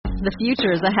The future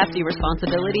is a hefty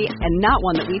responsibility and not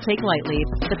one that we take lightly.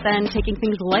 But then, taking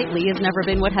things lightly has never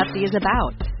been what Hefty is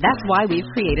about. That's why we've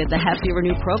created the Hefty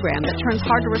Renew program that turns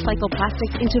hard-to-recycle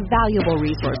plastics into valuable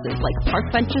resources like park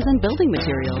benches and building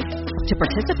materials. To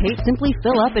participate, simply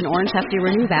fill up an orange Hefty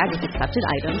Renew bag with accepted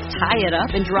items, tie it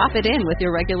up, and drop it in with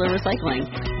your regular recycling.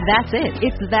 That's it.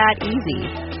 It's that easy.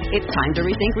 It's time to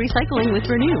rethink recycling with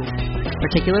Renew.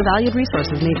 Particular valued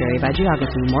resources may vary by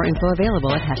geography. More info available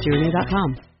at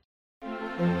heftyrenew.com.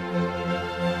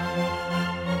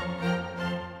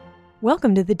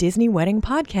 Welcome to the Disney Wedding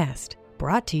Podcast,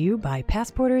 brought to you by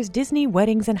Passporter's Disney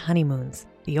Weddings and Honeymoons,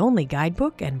 the only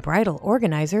guidebook and bridal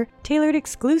organizer tailored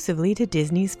exclusively to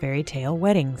Disney's fairy tale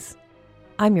weddings.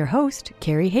 I'm your host,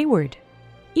 Carrie Hayward.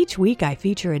 Each week I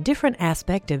feature a different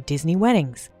aspect of Disney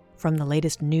weddings, from the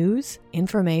latest news,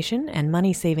 information, and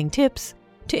money-saving tips,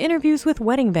 to interviews with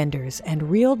wedding vendors and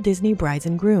real Disney brides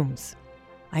and grooms.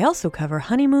 I also cover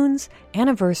honeymoons,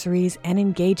 anniversaries, and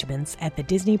engagements at the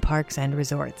Disney parks and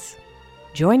resorts.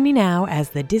 Join me now as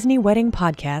the Disney Wedding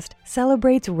Podcast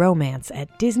celebrates romance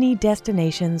at Disney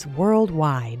destinations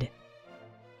worldwide.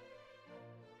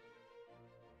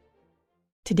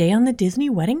 Today on the Disney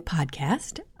Wedding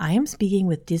Podcast, I am speaking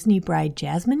with Disney bride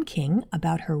Jasmine King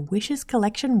about her Wishes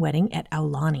Collection wedding at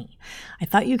Aulani. I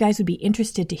thought you guys would be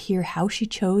interested to hear how she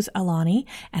chose Aulani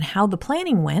and how the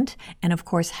planning went, and of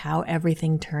course how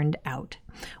everything turned out.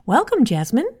 Welcome,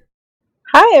 Jasmine.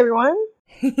 Hi, everyone.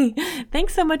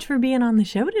 Thanks so much for being on the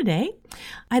show today.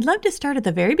 I'd love to start at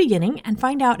the very beginning and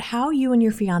find out how you and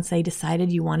your fiancé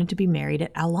decided you wanted to be married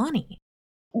at Aulani.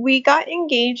 We got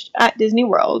engaged at Disney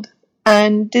World,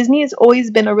 and Disney has always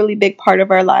been a really big part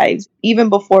of our lives, even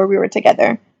before we were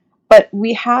together. But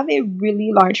we have a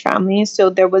really large family, so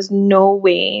there was no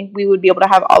way we would be able to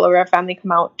have all of our family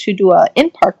come out to do an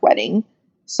in-park wedding.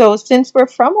 So since we're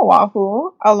from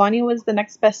Oahu, Aulani was the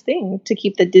next best thing to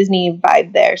keep the Disney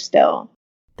vibe there still.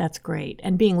 That's great.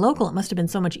 And being local, it must have been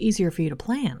so much easier for you to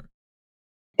plan.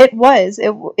 It was.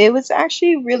 It was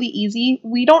actually really easy.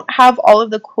 We don't have all of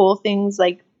the cool things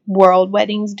like world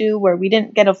weddings do, where we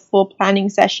didn't get a full planning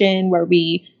session where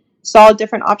we saw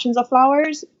different options of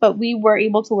flowers, but we were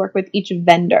able to work with each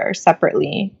vendor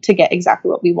separately to get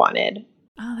exactly what we wanted.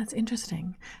 Oh, that's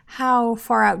interesting. How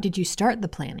far out did you start the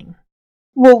planning?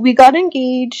 Well, we got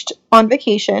engaged on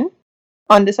vacation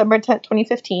on December 10th,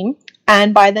 2015.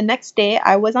 And by the next day,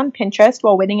 I was on Pinterest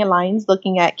while waiting in lines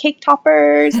looking at cake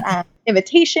toppers and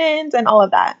invitations and all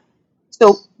of that.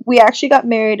 So we actually got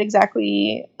married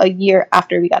exactly a year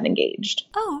after we got engaged.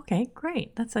 Oh, okay,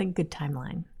 great. That's a good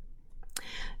timeline.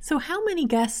 So how many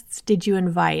guests did you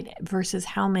invite versus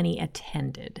how many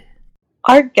attended?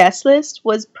 Our guest list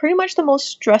was pretty much the most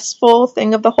stressful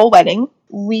thing of the whole wedding.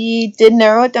 We did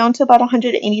narrow it down to about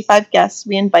 185 guests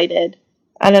we invited.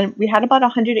 And then we had about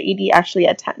 180 actually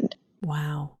attend.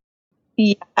 Wow.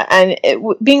 Yeah, and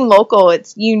being local,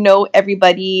 it's,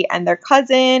 everybody and their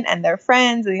cousin and their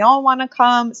friends, and they all want to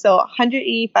come. So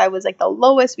 185 was like the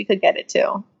lowest we could get it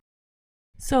to.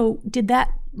 So did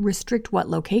that restrict what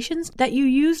locations that you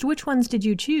used? Which ones did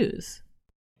you choose?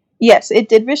 Yes, it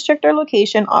did restrict our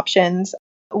location options.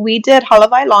 We did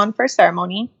Halavai Lawn for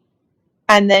ceremony.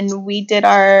 And then we did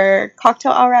our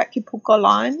cocktail hour at Kipuko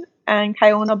Lawn and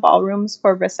Kiona Ballrooms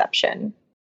for reception.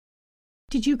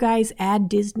 Did you guys add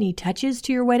Disney touches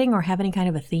to your wedding or have any kind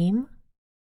of a theme?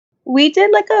 We did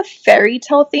like a fairy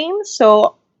tale theme.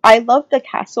 So I love the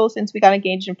castle since we got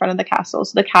engaged in front of the castle.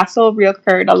 So the castle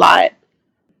reoccurred a lot.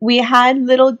 We had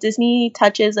little Disney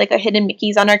touches like a hidden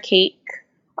Mickey's on our cake,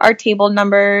 our table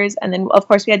numbers, and then of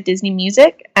course we had Disney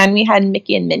music and we had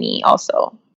Mickey and Minnie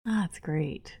also. Ah, that's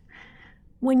great.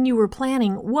 When you were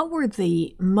planning, what were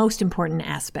the most important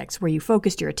aspects where you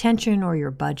focused your attention or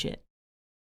your budget?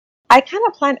 I kind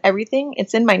of planned everything.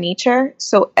 It's in my nature.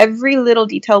 So every little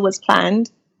detail was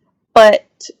planned. But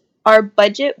our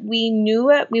budget, we knew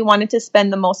it. We wanted to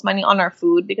spend the most money on our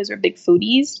food because we're big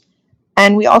foodies.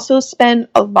 And we also spend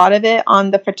a lot of it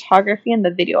on the photography and the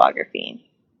videography.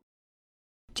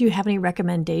 Do you have any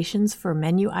recommendations for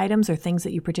menu items or things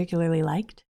that you particularly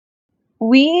liked?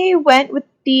 We went with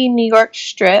the New York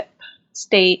strip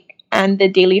steak and the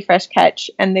daily fresh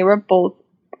catch, and they were both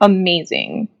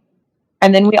amazing.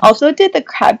 And then we also did the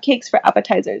crab cakes for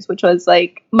appetizers, which was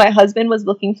like, my husband was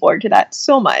looking forward to that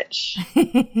so much.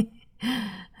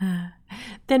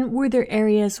 Then were there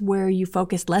areas where you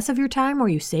focused less of your time or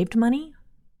you saved money?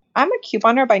 I'm a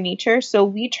couponer by nature, so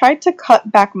we tried to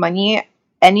cut back money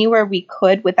anywhere we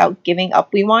could without giving up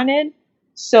we wanted.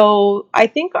 So I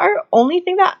think our only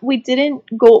thing that we didn't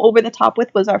go over the top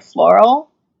with was our floral,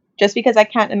 just because I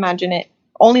can't imagine it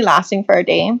only lasting for a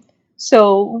day.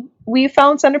 So we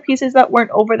found centerpieces that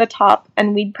weren't over the top,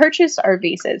 and we'd purchase our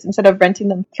vases instead of renting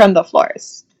them from the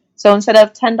florist. So instead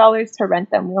of $10 to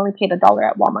rent them, we only paid $1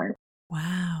 at Walmart.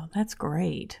 Wow, that's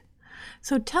great.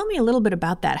 So tell me a little bit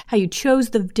about that, how you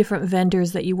chose the different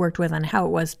vendors that you worked with and how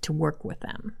it was to work with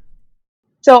them.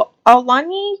 So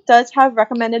Aulani does have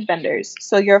recommended vendors.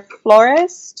 So your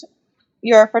florist,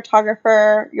 your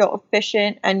photographer, your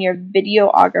officiant, and your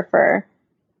videographer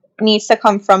needs to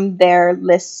come from their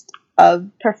list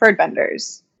of preferred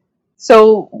vendors.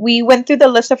 So we went through the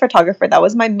list of photographer. That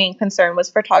was my main concern, was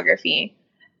photography.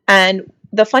 And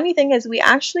the funny thing is we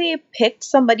actually picked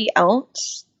somebody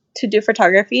else to do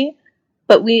photography,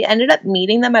 but we ended up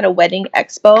meeting them at a wedding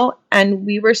expo, and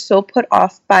we were so put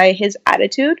off by his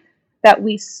attitude that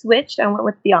we switched and went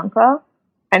with Bianca,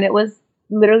 and it was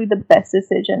literally the best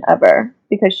decision ever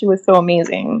because she was so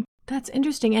amazing. That's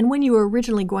interesting. And when you were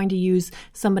originally going to use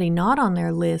somebody not on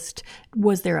their list,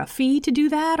 was there a fee to do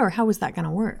that, or how was that going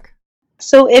to work?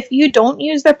 So if you don't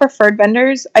use the preferred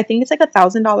vendors, I think it's like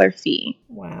 $1,000 fee.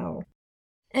 Wow.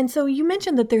 And so you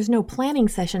mentioned that there's no planning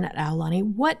session at Aulani.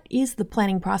 What is the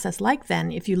planning process like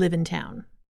then if you live in town?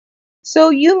 So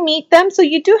you meet them. So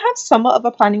you do have somewhat of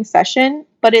a planning session,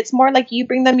 but it's more like you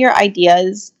bring them your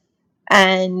ideas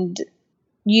and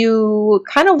you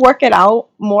kind of work it out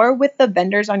more with the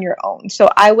vendors on your own. So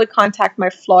I would contact my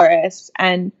florist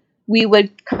and we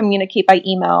would communicate by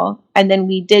email. And then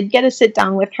we did get a sit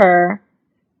down with her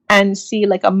and see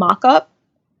like a mock-up,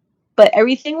 but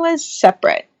everything was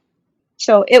separate.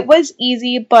 So it was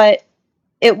easy, but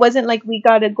it wasn't like we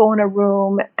got to go in a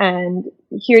room and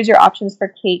here's your options for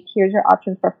cake, here's your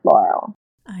options for floral.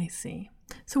 I see.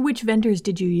 So which vendors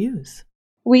did you use?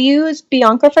 We used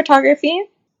Bianca Photography.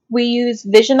 We used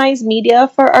Visionize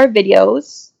Media for our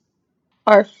videos.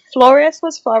 Our florist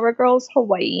was Flower Girls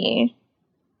Hawaii.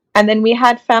 And then we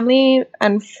had family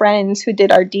and friends who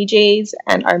did our DJs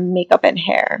and our makeup and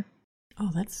hair.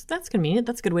 Oh, that's convenient.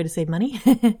 That's a good way to save money.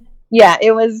 Yeah,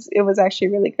 it was actually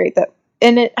really great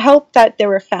and it helped that they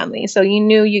were family. So you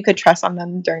knew you could trust on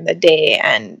them during the day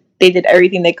and they did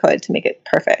everything they could to make it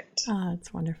perfect. Oh,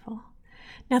 that's wonderful.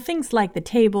 Now, things like the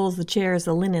tables, the chairs,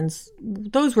 the linens,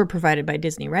 those were provided by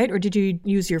Disney, right? Or did you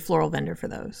use your floral vendor for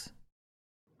those?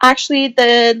 Actually,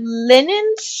 the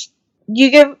linens,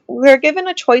 we're given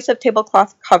a choice of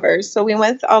tablecloth covers. So we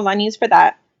went with Aulani's for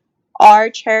that. Our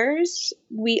chairs,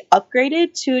 we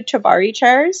upgraded to Chivari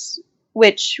chairs,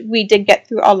 which we did get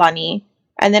through Aulani.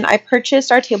 And then I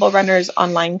purchased our table runners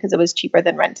online because it was cheaper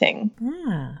than renting.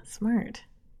 Ah, smart.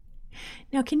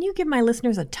 Now, can you give my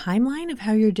listeners a timeline of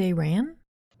how your day ran?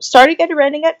 Started getting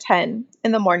ready at 10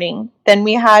 in the morning. Then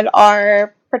we had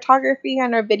our photography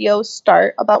and our video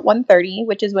start about 1:30,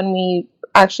 which is when we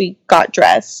actually got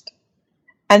dressed.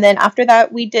 And then after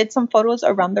that, we did some photos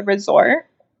around the resort.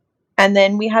 And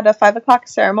then we had a 5 o'clock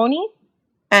ceremony.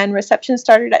 And reception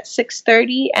started at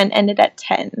 6:30 and ended at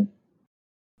 10.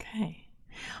 Okay.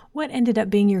 What ended up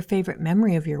being your favorite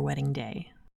memory of your wedding day?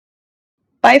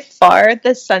 By far,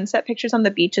 the sunset pictures on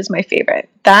the beach is my favorite.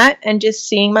 That and just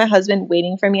seeing my husband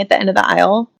waiting for me at the end of the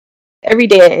aisle. Every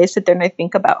day I sit there and I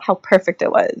think about how perfect it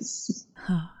was.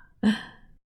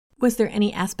 Was there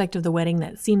any aspect of the wedding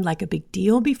that seemed like a big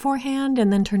deal beforehand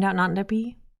and then turned out not to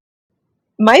be?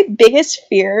 My biggest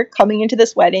fear coming into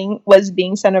this wedding was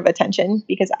being center of attention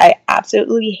because I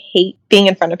absolutely hate being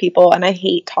in front of people and I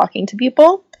hate talking to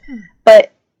people.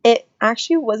 But it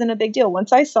actually wasn't a big deal.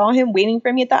 Once I saw him waiting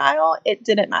for me at the aisle, it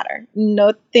didn't matter.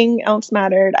 Nothing else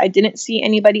mattered. I didn't see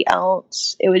anybody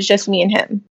else. It was just me and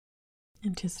him.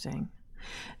 Interesting.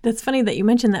 That's funny that you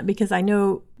mentioned that because I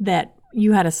know that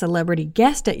you had a celebrity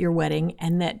guest at your wedding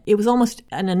and that it was almost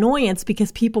an annoyance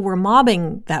because people were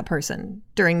mobbing that person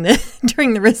during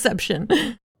the reception.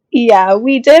 Yeah,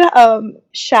 we did.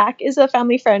 Shaq is a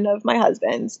family friend of my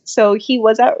husband's. So he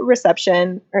was at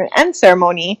reception and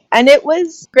ceremony. And it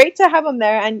was great to have him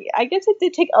there. And I guess it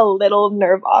did take a little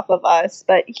nerve off of us.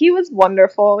 But he was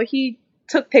wonderful. He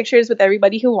took pictures with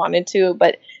everybody who wanted to,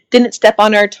 but didn't step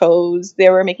on our toes. They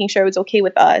were making sure it was okay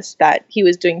with us that he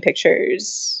was doing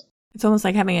pictures. It's almost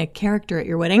like having a character at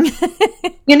your wedding.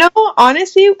 You know,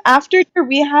 honestly, after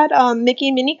we had Mickey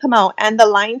and Minnie come out, and the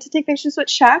line to take pictures with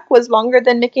Shaq was longer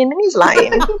than Mickey and Minnie's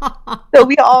line. So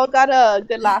we all got a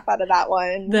good laugh out of that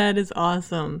one. That is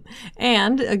awesome.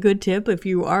 And a good tip, if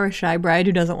you are a shy bride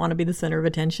who doesn't want to be the center of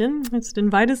attention, just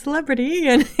invite a celebrity,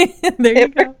 and there you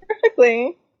go.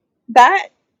 Perfectly. That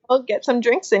will get some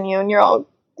drinks in you, and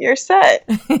you're set.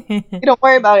 You don't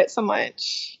worry about it so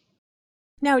much.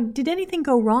 Now, did anything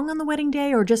go wrong on the wedding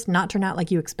day or just not turn out like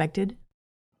you expected?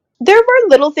 There were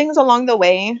little things along the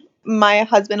way. My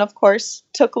husband, of course,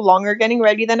 took longer getting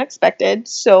ready than expected.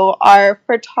 So our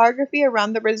photography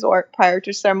around the resort prior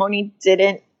to ceremony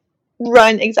didn't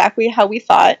run exactly how we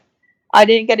thought. I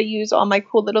didn't get to use all my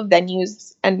cool little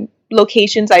venues and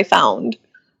locations I found.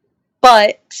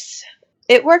 But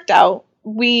it worked out.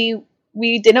 We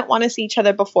didn't want to see each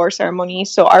other before ceremony,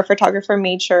 so our photographer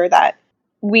made sure that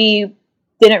we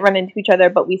didn't run into each other,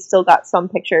 but we still got some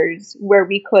pictures where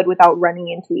we could without running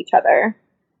into each other.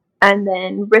 And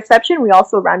then reception, we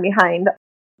also ran behind.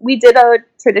 We did a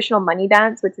traditional money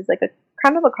dance, which is like a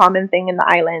kind of a common thing in the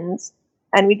islands.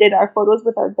 And we did our photos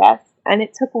with our guests. And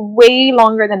it took way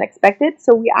longer than expected.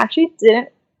 So we actually didn't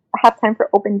have time for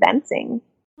open dancing.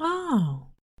 Oh,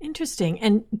 interesting.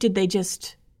 And did they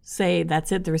just say,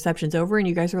 that's it, the reception's over? And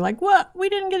you guys were like, what? We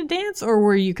didn't get a dance? Or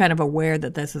were you kind of aware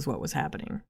that this is what was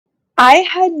happening? I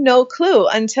had no clue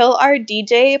until our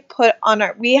DJ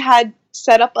we had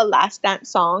set up a last dance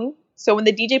song. So when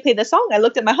the DJ played the song, I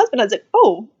looked at my husband. I was like,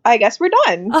 oh, I guess we're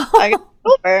done. Oh. I guess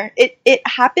it's over. It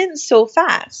happened so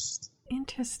fast.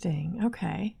 Interesting.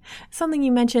 Okay. Something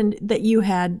you mentioned that you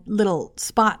had little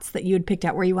spots that you had picked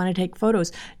out where you want to take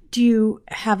photos. Do you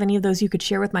have any of those you could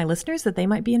share with my listeners that they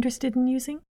might be interested in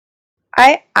using?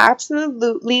 I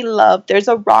absolutely love, there's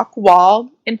a rock wall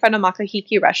in front of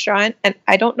Makahiki restaurant, and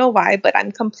I don't know why, but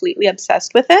I'm completely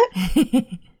obsessed with it.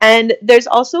 And there's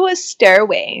also a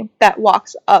stairway that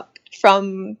walks up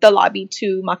from the lobby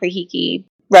to Makahiki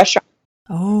restaurant.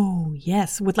 Oh,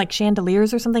 yes. With like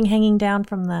chandeliers or something hanging down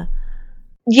from the...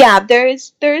 Yeah,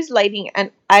 there's lighting,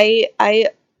 and I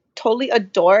totally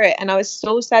adore it. And I was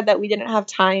so sad that we didn't have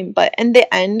time, but in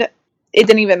the end, it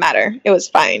didn't even matter. It was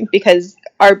fine because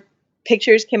our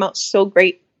pictures came out so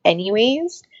great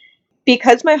anyways.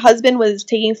 Because my husband was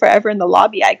taking forever in the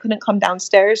lobby, I couldn't come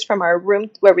downstairs from our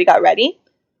room where we got ready.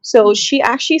 So she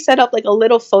actually set up like a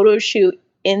little photo shoot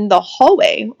in the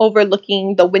hallway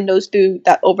overlooking the windows through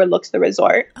that overlooks the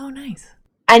resort. Oh, nice.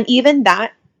 And even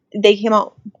that, they came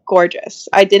out gorgeous.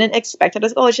 I didn't expect it. I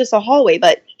was like, oh, it's just a hallway,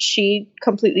 but she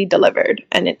completely delivered,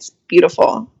 and it's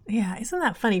beautiful. Yeah, isn't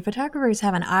that funny? Photographers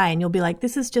have an eye, and you'll be like,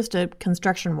 this is just a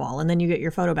construction wall, and then you get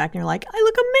your photo back, and you're like, I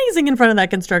look amazing in front of that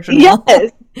construction wall.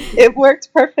 Yes, it worked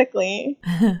perfectly.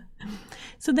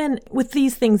 So then, with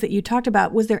these things that you talked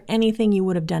about, was there anything you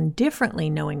would have done differently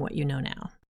knowing what you know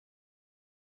now?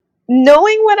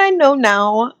 Knowing what I know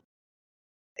now,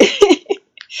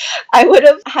 I would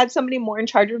have had somebody more in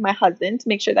charge of my husband to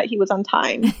make sure that he was on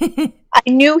time. I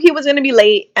knew he was going to be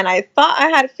late, and I thought I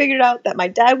had figured out that my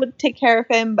dad would take care of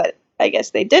him, but I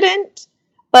guess they didn't.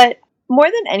 But more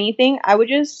than anything, I would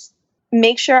just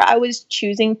make sure I was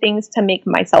choosing things to make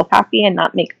myself happy and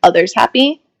not make others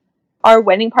happy. Our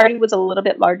wedding party was a little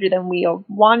bit larger than we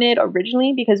wanted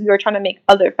originally because we were trying to make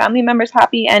other family members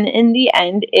happy, and in the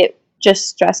end, it just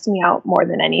stressed me out more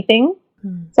than anything.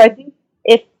 So I think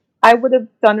if I would have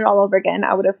done it all over again,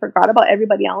 I would have forgot about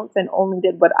everybody else and only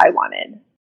did what I wanted.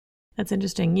 That's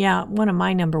interesting. Yeah, one of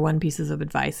my number one pieces of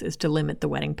advice is to limit the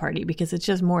wedding party because it's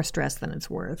just more stress than it's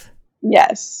worth.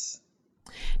 Yes.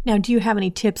 Now, do you have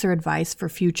any tips or advice for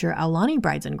future Aulani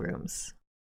brides and grooms?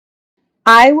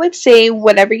 I would say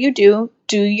whatever you do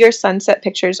your sunset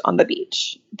pictures on the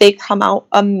beach. They come out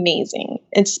amazing.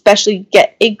 Especially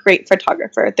get a great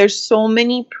photographer. There's so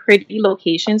many pretty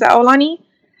locations at Aulani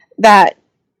that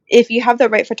if you have the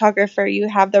right photographer, you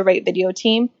have the right video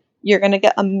team, you're going to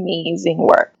get amazing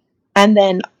work. And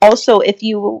then also, if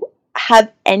you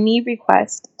have any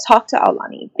requests, talk to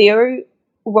Aulani. They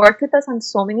worked with us on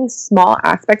so many small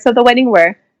aspects of the wedding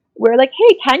where we're like,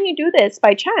 hey, can you do this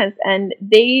by chance? And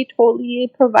they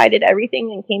totally provided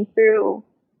everything and came through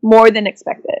more than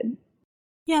expected.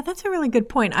 Yeah, that's a really good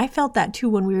point. I felt that too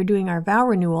when we were doing our vow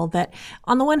renewal, that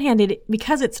on the one hand,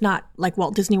 because it's not like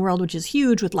Walt Disney World, which is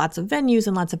huge with lots of venues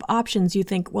and lots of options, you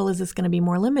think, well, is this going to be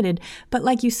more limited? But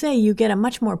like you say, you get a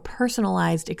much more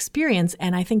personalized experience.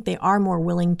 And I think they are more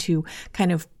willing to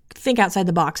kind of think outside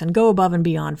the box and go above and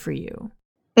beyond for you.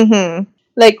 Mm-hmm.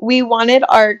 Like we wanted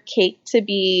our cake to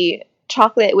be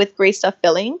chocolate with gray stuff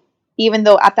filling, even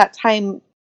though at that time,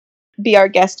 Be Our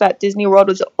Guest at Disney World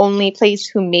was the only place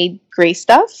who made gray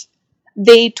stuff.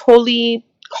 They totally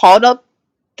called up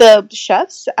the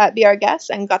chefs at Be Our Guest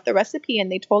and got the recipe,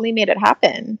 and they totally made it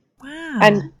happen. Wow.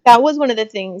 And that was one of the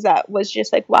things that was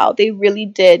just like, wow, they really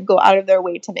did go out of their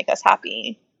way to make us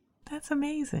happy. That's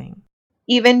amazing.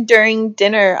 Even during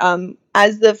dinner,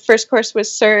 as the first course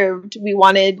was served, we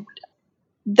wanted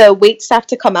the wait staff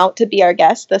to come out to Be Our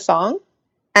Guest, the song.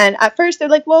 And at first they're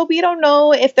like, well, we don't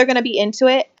know if they're going to be into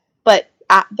it. But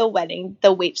at the wedding,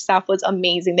 the wait staff was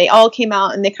amazing. They all came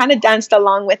out and they kind of danced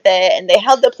along with it, and they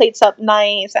held the plates up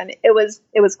nice, and it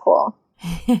was cool.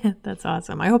 That's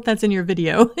awesome. I hope that's in your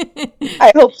video.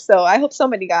 I hope so. I hope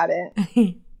somebody got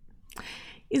it.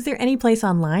 Is there any place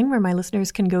online where my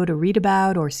listeners can go to read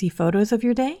about or see photos of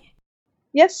your day?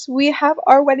 Yes, we have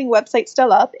our wedding website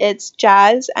still up. It's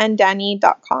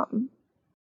jazzanddanny.com.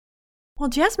 Well,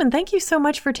 Jasmine, thank you so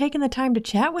much for taking the time to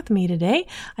chat with me today.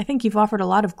 I think you've offered a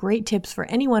lot of great tips for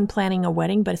anyone planning a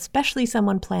wedding, but especially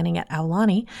someone planning at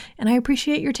Aulani, and I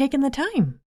appreciate your taking the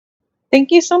time.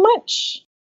 Thank you so much.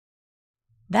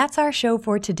 That's our show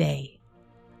for today.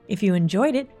 If you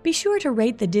enjoyed it, be sure to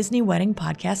rate the Disney Wedding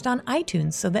Podcast on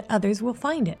iTunes so that others will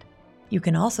find it. You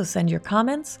can also send your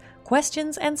comments,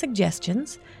 questions, and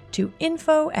suggestions to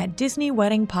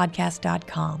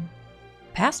info@disneyweddingpodcast.com.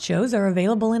 Past shows are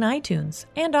available in iTunes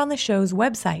and on the show's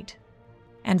website.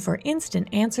 And for instant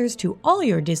answers to all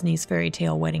your Disney's Fairy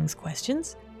Tale Weddings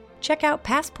questions, check out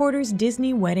Passporter's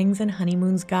Disney Weddings and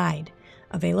Honeymoons Guide,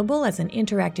 available as an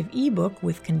interactive ebook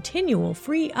with continual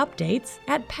free updates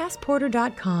at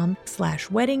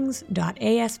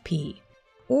passporter.com/weddings.asp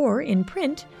or in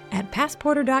print at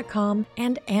passporter.com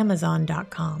and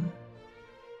amazon.com.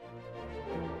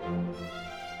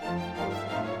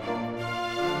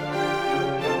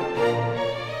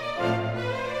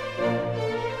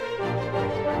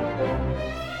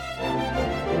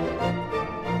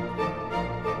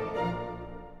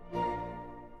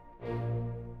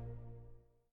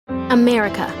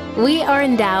 America. We are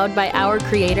endowed by our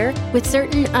Creator with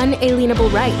certain unalienable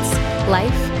rights: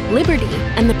 life, liberty,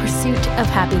 and the pursuit of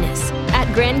happiness.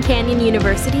 At Grand Canyon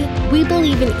University, we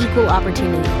believe in equal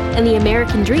opportunity, and the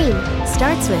American dream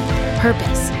starts with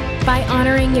purpose. By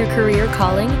honoring your career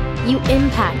calling, you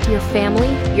impact your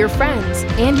family, your friends,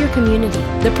 and your community.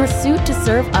 The pursuit to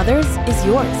serve others is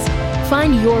yours.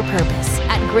 Find your purpose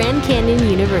at Grand Canyon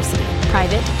University.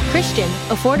 Private, Christian,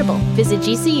 affordable. Visit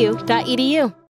gcu.edu.